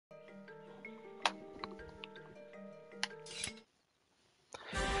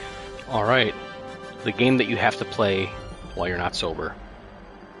Alright, the game that you have to play while you're not sober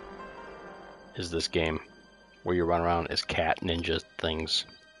is this game, where you run around as cat ninja things.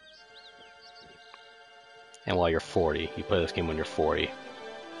 And while you're 40, you play this game when you're 40.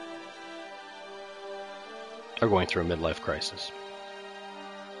 Or going through a midlife crisis.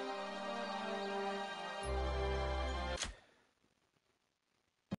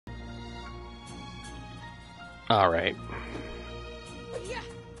 Alright.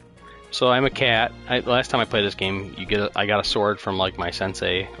 So I'm a cat. Last time I played this game, I got a sword from like my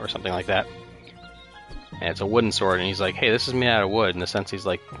sensei or something like that. And it's a wooden sword, and he's like, hey, this is made out of wood. And the sensei's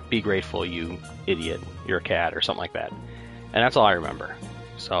like, be grateful, you idiot. You're a cat, or something like that. And that's all I remember.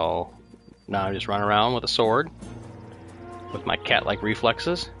 So now I just run around with a sword with my cat-like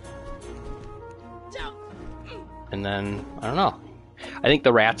reflexes. And then, I don't know. I think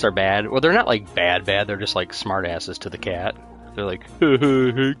the rats are bad. Well, they're not like bad, they're just like smartasses to the cat. They're like,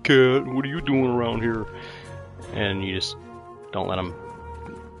 hey cat, what are you doing around here? And you just don't let them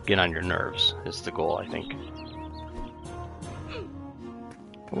get on your nerves, is the goal, I think.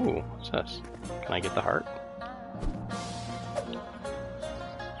 Ooh, what's this? Can I get the heart?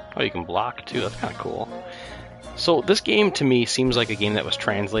 Oh, you can block too, that's kind of cool. So this game to me seems like a game that was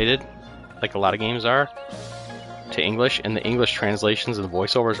translated, like a lot of games are, to English, and the English translations and the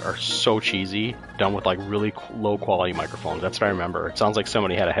voiceovers are so cheesy, done with like really low quality microphones. That's what I remember. It sounds like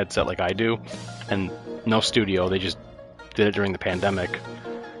somebody had a headset like I do, and no studio, they just did it during the pandemic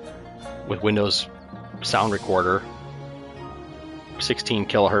with Windows Sound Recorder, 16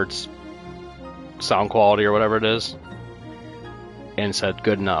 kilohertz sound quality or whatever it is, and said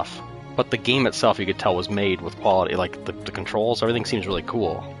good enough. But the game itself, you could tell, was made with quality. Like the controls, everything seems really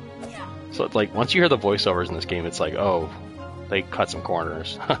cool. So it's like, once you hear the voiceovers in this game, it's like, oh, they cut some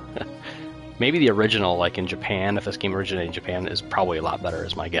corners. Maybe the original, like in Japan, if this game originated in Japan, is probably a lot better,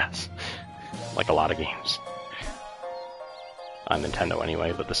 is my guess. Like a lot of games. On Nintendo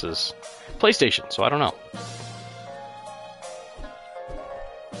anyway, but this is PlayStation, so I don't know.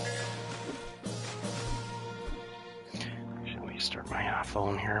 Shall we start my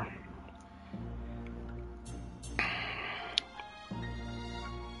phone here?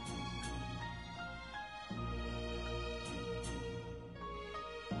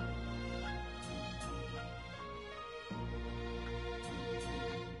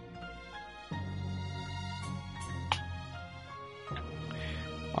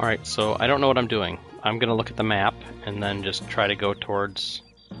 Alright, so I don't know what I'm doing. I'm gonna look at the map and then just try to go towards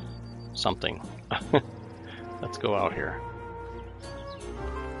something. Let's go out here.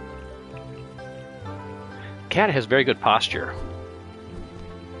 Cat has very good posture.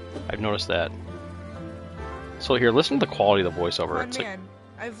 I've noticed that. So here, listen to the quality of the voiceover. It's man,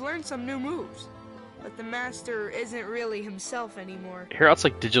 I've learned some new moves, but the master isn't really himself anymore. Here, it's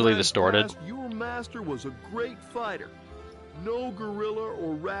like digitally distorted. Your master was a great fighter. No gorilla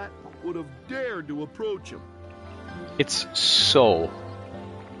or rat would have dared to approach him. It's so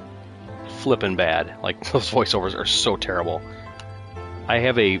flippin' bad. Like, those voiceovers are so terrible. I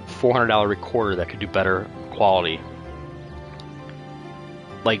have a $400 recorder that could do better quality.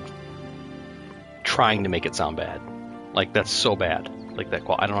 Like, trying to make it sound bad. Like, that's so bad. Like, that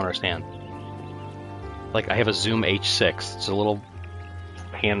I don't understand. Like, I have a Zoom H6. It's a little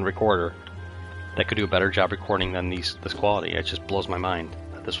hand recorder that could do a better job recording than this quality. It just blows my mind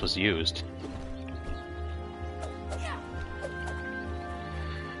that this was used.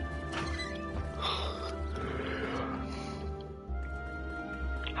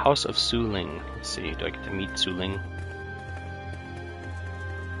 House of Suling. Let's see, do I get to meet Suling?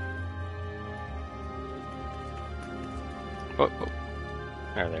 Oh,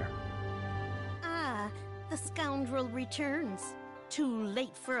 there. Ah, the scoundrel returns. Too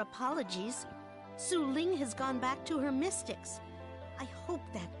late for apologies. Su Ling has gone back to her mystics. I hope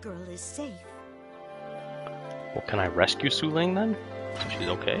that girl is safe. Well, can I rescue Suling then? So she's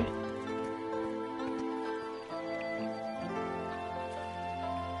okay?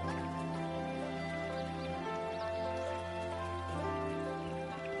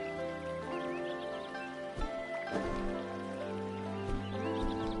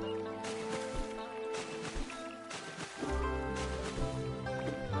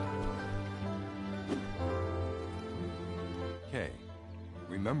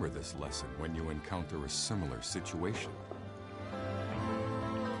 Remember this lesson when you encounter a similar situation.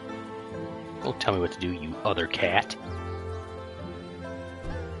 Don't tell me what to do, you other cat.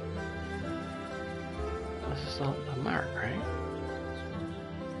 This is a mark, right?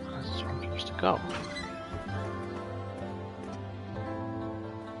 This is where I'm supposed to go.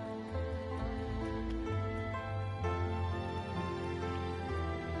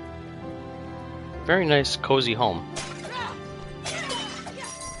 Very nice, cozy home.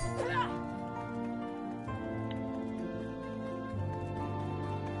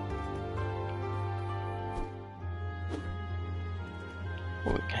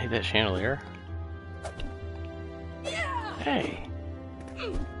 Oh, can I hit that chandelier? Hey!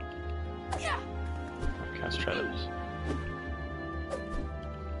 Okay, let's try this.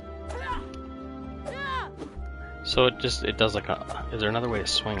 So it does like a... Is there another way to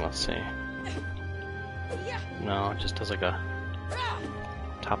swing? Let's see. No, it just does like a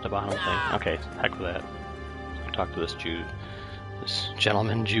top to bottom thing. Okay, heck with that. I'll talk to this Jude. This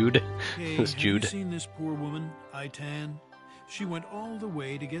gentleman, Jude. Hey, This Jude. have you seen this poor woman, Itan? She went all the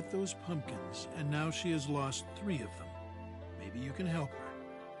way to get those pumpkins, and now she has lost 3 of them. Maybe you can help her.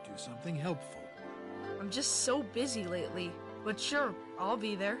 Do something helpful. I'm just so busy lately. But sure, I'll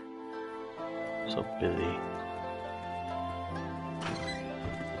be there. So busy.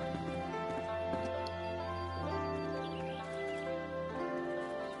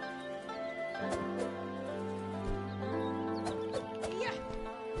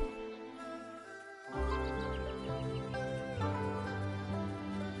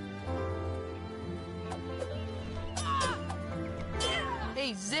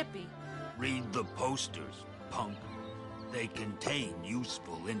 Hey, Zippy. Read the posters, punk. They contain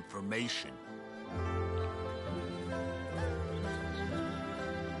useful information.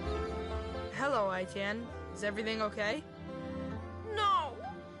 Hello, Itan. Is everything okay? No!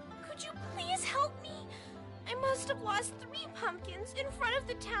 Could you please help me? I must have lost 3 pumpkins in front of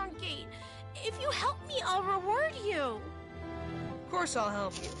the town gate. If you help me, I'll reward you. Of course I'll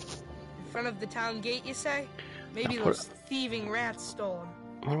help you. In front of the town gate, you say? Maybe Now, those thieving rats stole them.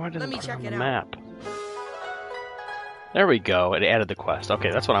 Why Let doesn't me put it check on it the out. map? There we go. It added the quest.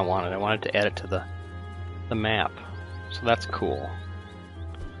 Okay, that's what I wanted. I wanted to add it to the map. So that's cool.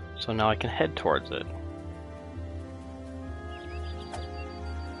 So now I can head towards it.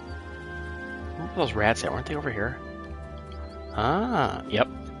 Where were those rats at? Weren't they over here? Ah, yep.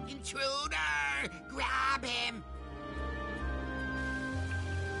 Intruder! Grab him!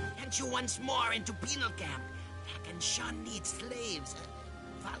 And you once more into penal camp. Pack and Sean needs slaves.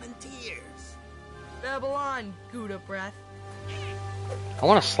 Volunteers. Babylon, Gouda breath. I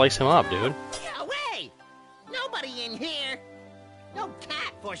want to slice him up, dude. Yeah, wait! Nobody in here. No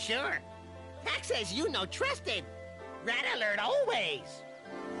cat for sure. Pack says you no trusted. Rat alert always.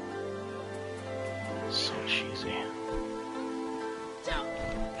 So cheesy.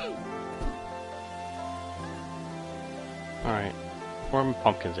 Alright. Where are my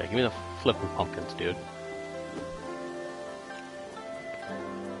pumpkins at? Give me the flippin' pumpkins, dude.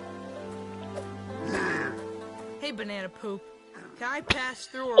 Hey, banana poop. Can I pass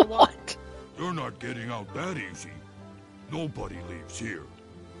through or what? You're not getting out that easy. Nobody leaves here.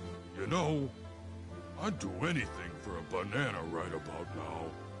 You know, I'd do anything for a banana right about now.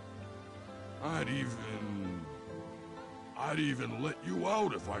 I'd even let you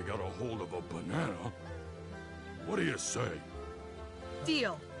out if I got a hold of a banana. What do you say?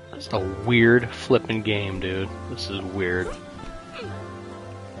 Deal. This is a weird flippin' game, dude. This is weird.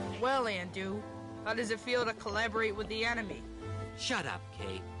 Well, Andu, how does it feel to collaborate with the enemy? Shut up,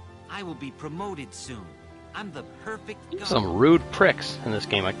 Kate. I will be promoted soon. I'm the perfect guy. Some rude pricks in this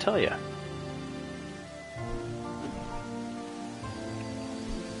game, I tell ya.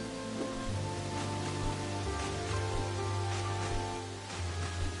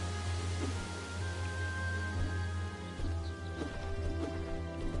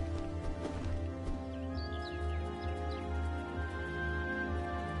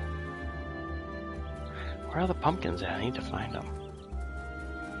 Where are the pumpkins at? I need to find them.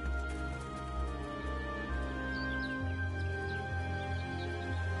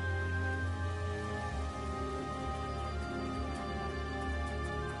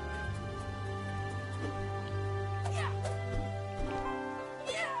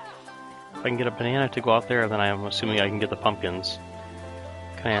 If I can get a banana to go out there, then I'm assuming I can get the pumpkins.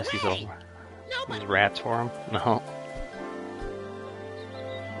 Can I ask these rats for them? No.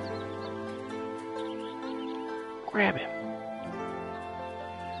 Grab him.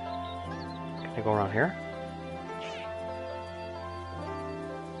 Can I go around here?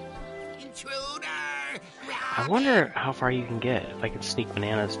 Intruder! I wonder how far you can get. If I can sneak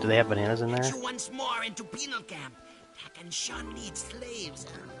bananas. Do they have bananas in there? You once more into penal camp. Pack and Sean needs slaves.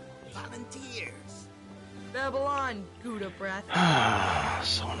 Volunteers. Babylon, Gouda breath.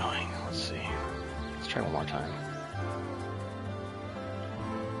 So annoying. Let's see. Let's try one more time.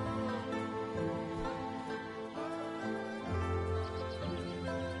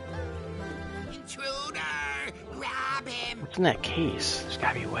 Intruder! Grab him! What's in that case? There's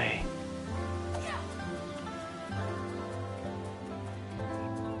gotta be a way.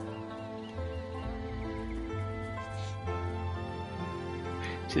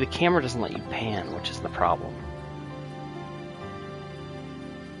 See, the camera doesn't let you pan, which is the problem.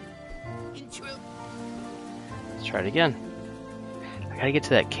 Let's try it again. I gotta get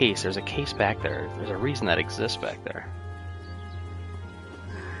to that case. There's a case back there. There's a reason that exists back there.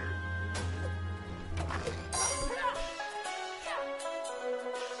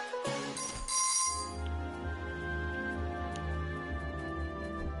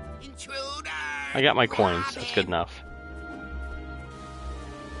 I got my coins. That's good enough.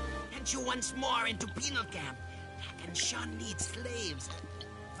 And you once more into penal camp. And Sean needs slaves.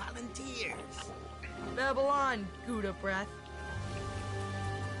 Volunteers. Babylon, Gouda breath.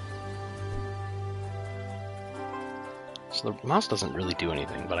 So the mouse doesn't really do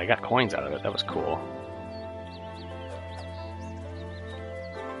anything, but I got coins out of it. That was cool.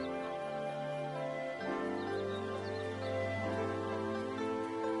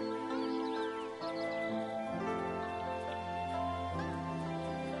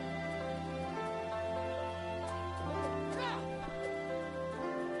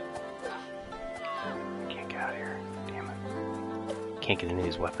 Can't get out of here. Damn it. Can't get any of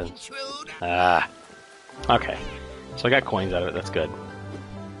these weapons. Ah. Okay. So I got coins out of it, that's good.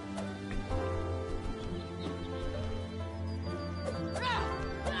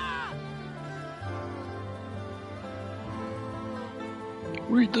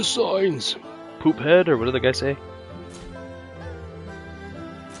 Read the signs! Poop head, or what did the guy say?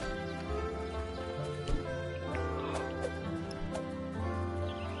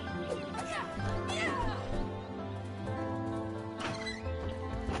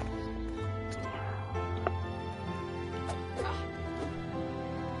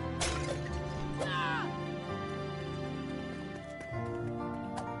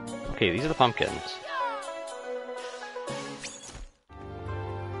 Okay, these are the pumpkins.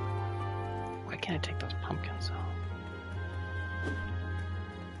 Why can't I take those pumpkins out?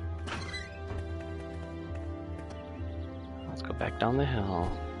 Let's go back down the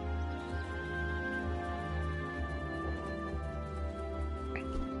hill.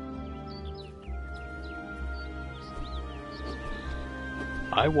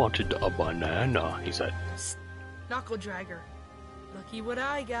 I wanted a banana, he said. Knuckle dragger. Lucky what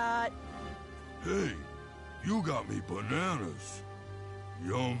I got. Hey, you got me bananas.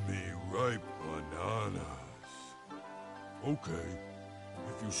 Yummy, ripe bananas. Okay,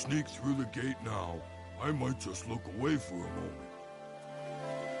 if you sneak through the gate now, I might just look away for a moment.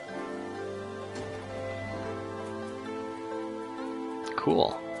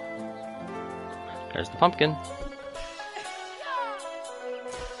 Cool. There's the pumpkin.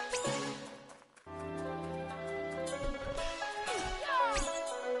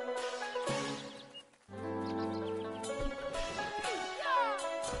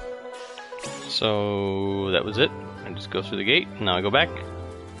 So that was it. I just go through the gate. Now I go back.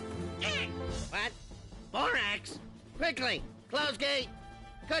 What? Borax! Quickly! Close gate!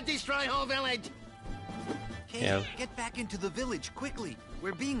 Could destroy whole village! Hey, Yeah. get back into the village quickly.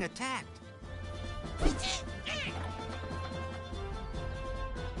 We're being attacked.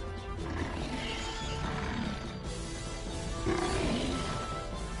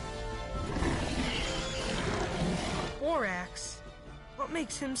 Borax? What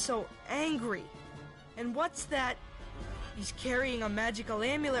makes him so angry? And what's that? He's carrying a magical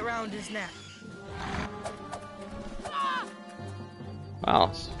amulet around his neck. Wow,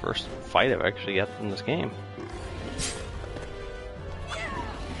 it's the first fight I've actually got in this game.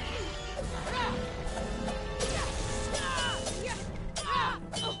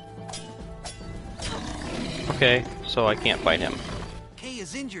 Okay, so I can't fight him. Kay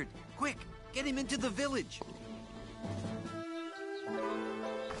is injured. Quick, get him into the village.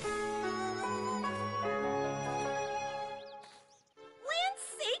 Land's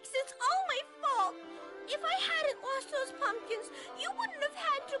sakes, it's all my fault. If I hadn't lost those pumpkins, you wouldn't have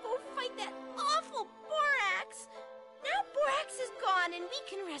had to go fight that awful Borax. Now Borax is gone and we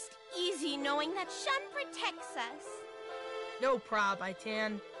can rest easy knowing that Shun protects us. No prob,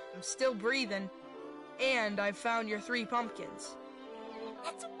 Itan. I'm still breathing. And I've found your 3 pumpkins.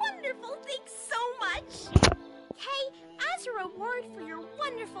 That's wonderful, thanks so much. Kay, as a reward for your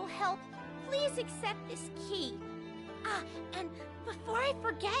wonderful help, please accept this key. Ah, and before I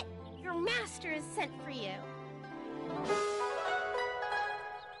forget, your master is sent for you.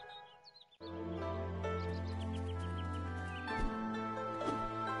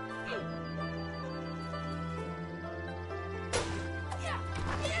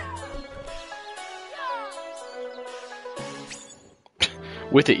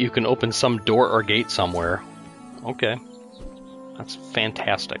 With it, you can open some door or gate somewhere. Okay. That's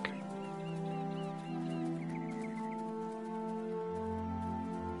fantastic.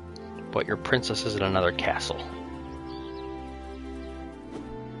 But your princess is in another castle.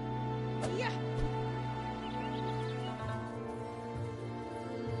 Yeah.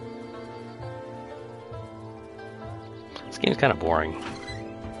 This game's kind of boring.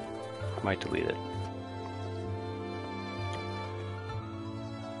 I might delete it.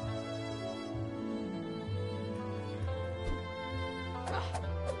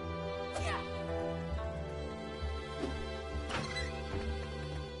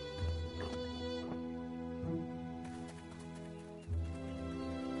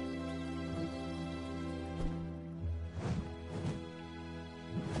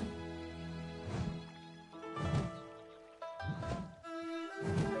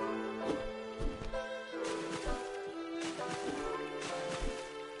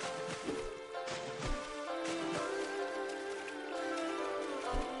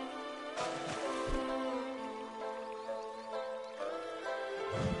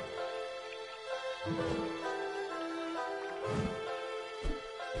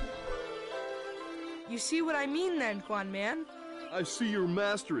 You see what I mean then, Quan Man? I see your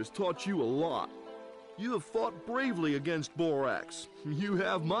master has taught you a lot. You have fought bravely against Borax. You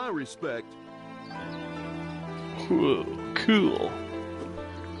have my respect. Whoa, cool.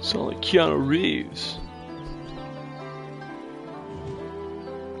 Sound like Keanu Reeves.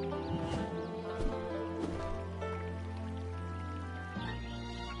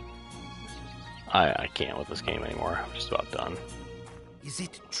 I can't with this game anymore. I'm just about done. Is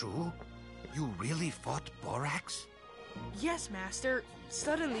it true? You really fought Borax? Yes, Master.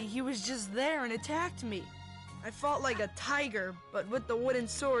 Suddenly, he was just there and attacked me. I fought like a tiger, but with the wooden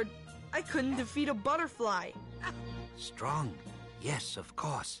sword, I couldn't defeat a butterfly. Strong. Yes, of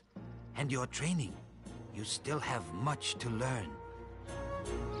course. And your training. You still have much to learn.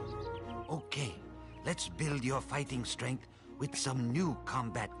 Okay, let's build your fighting strength with some new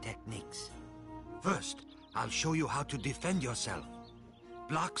combat techniques. First, I'll show you how to defend yourself.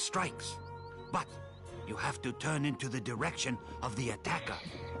 Block strikes. But you have to turn into the direction of the attacker.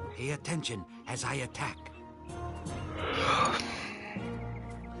 Pay attention as I attack.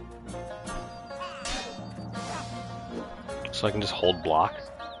 So I can just hold block?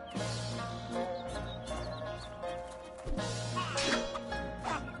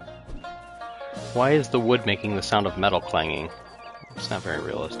 Why is the wood making the sound of metal clanging? It's not very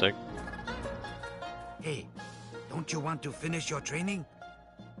realistic. Hey, don't you want to finish your training?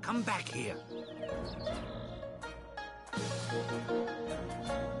 Come back here.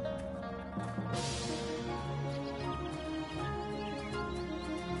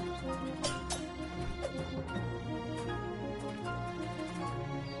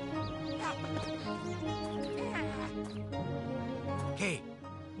 Okay,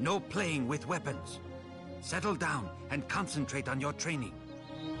 no playing with weapons. Settle down and concentrate on your training.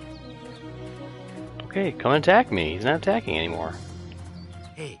 Okay, come and attack me. He's not attacking anymore.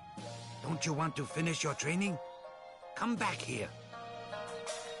 Hey, don't you want to finish your training? Come back here.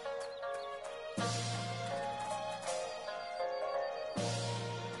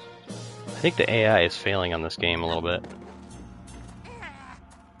 I think the AI is failing on this game a little bit.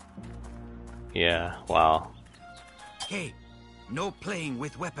 Yeah, wow. Hey, no playing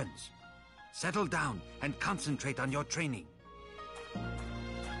with weapons. Settle down and concentrate on your training.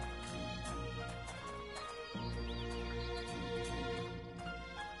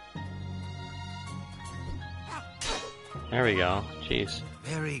 There we go. Jeez.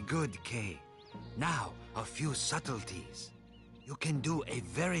 Very good, Kay. Now, a few subtleties. You can do a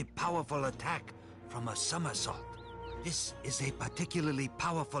very powerful attack from a somersault. This is a particularly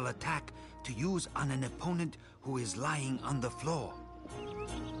powerful attack to use on an opponent who is lying on the floor.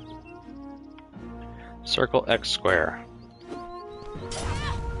 Circle X square.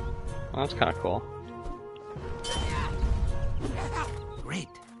 Well, that's kind of cool. Great.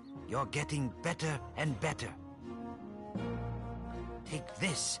 You're getting better and better. Take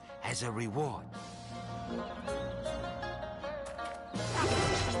this as a reward.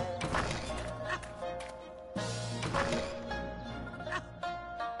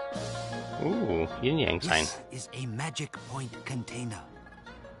 Ooh, yin yang sign. This is a magic point container.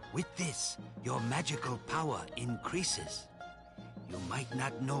 With this, your magical power increases. You might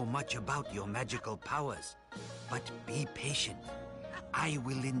not know much about your magical powers, but be patient. I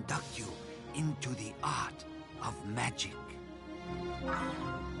will induct you into the art of magic.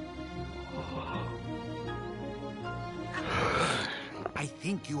 I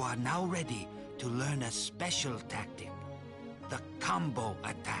think you are now ready to learn a special tactic, the combo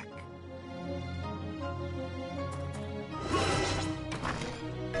attack.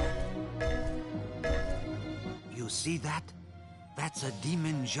 You see that? That's a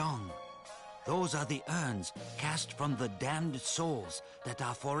demon Zhong. Those are the urns cast from the damned souls that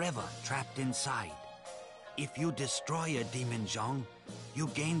are forever trapped inside. If you destroy a demon zhong, you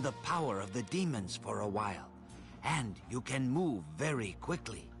gain the power of the demons for a while, and you can move very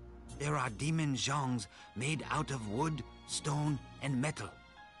quickly. There are demon zhongs made out of wood, stone, and metal.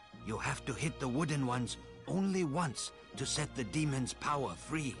 You have to hit the wooden ones only once to set the demon's power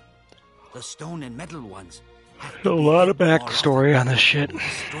free. The stone and metal ones have to A be lot of hit more backstory often. on this shit.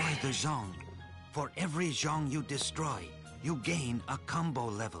 Destroy the zhong. For every zhong you destroy, you gain a combo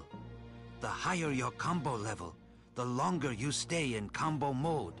level. The higher your combo level, the longer you stay in combo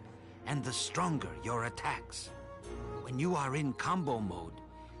mode, and the stronger your attacks. When you are in combo mode,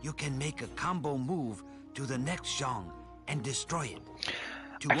 you can make a combo move to the next zhong and destroy it.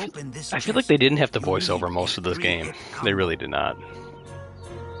 I feel like they didn't have to voice over most of this game. They really did not.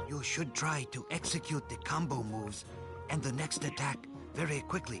 You should try to execute the combo moves and the next attack very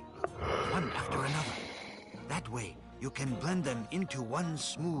quickly, one after another. That way, you can blend them into one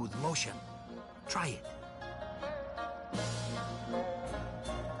smooth motion. Try it.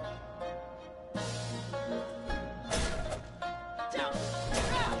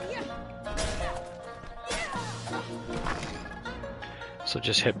 So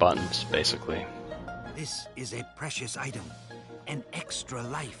just hit buttons, basically. This is a precious item, an extra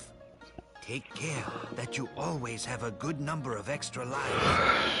life. Take care that you always have a good number of extra lives.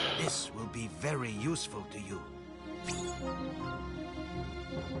 This will be very useful to you.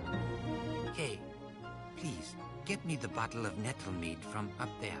 Hey, please, get me the bottle of nettle mead from up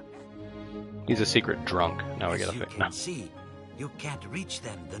there. He's a secret drunk. Now we gotta As you fix. can No. see, you can't reach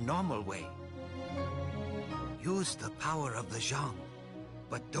them the normal way. Use the power of the zhong,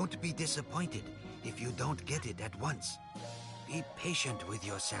 but don't be disappointed if you don't get it at once. Be patient with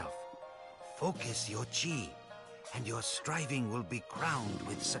yourself. Focus your chi, and your striving will be crowned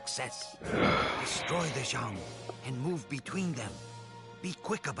with success. Destroy the zhong and move between them. Be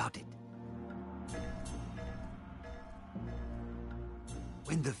quick about it.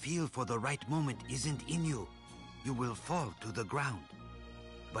 When the feel for the right moment isn't in you, you will fall to the ground.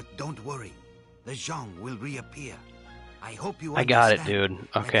 But don't worry, the zhong will reappear. I hope you I got it, understand dude.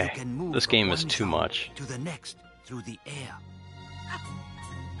 that Okay. you can move This from game is one too zhong much. to the next through the air.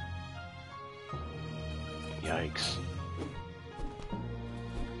 Yikes.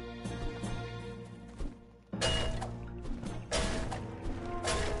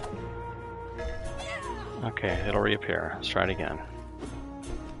 Okay, it'll reappear. Let's try it again.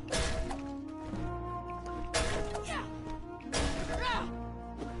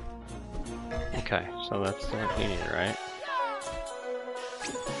 Okay, so that's what you need, right?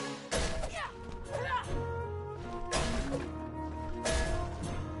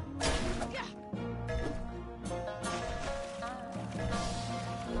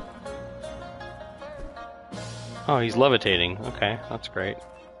 Oh, he's levitating. Okay, that's great.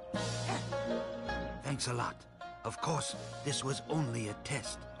 Thanks a lot. Of course, this was only a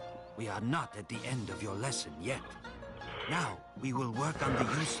test. We are not at the end of your lesson yet. Now, we will work on the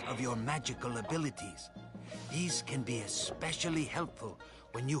use of your magical abilities. These can be especially helpful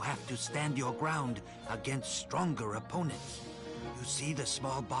when you have to stand your ground against stronger opponents. You see the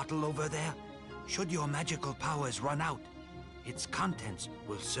small bottle over there? Should your magical powers run out, its contents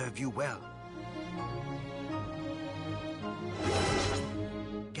will serve you well.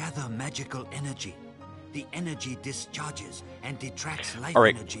 Gather magical energy. The energy discharges and detracts life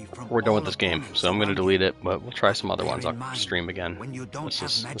Alright, energy from we're done with all this game, opponents so I'm going to around you. delete it, but we'll try some other Bear ones in on mind, stream again. when you don't This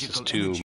have is magical too energy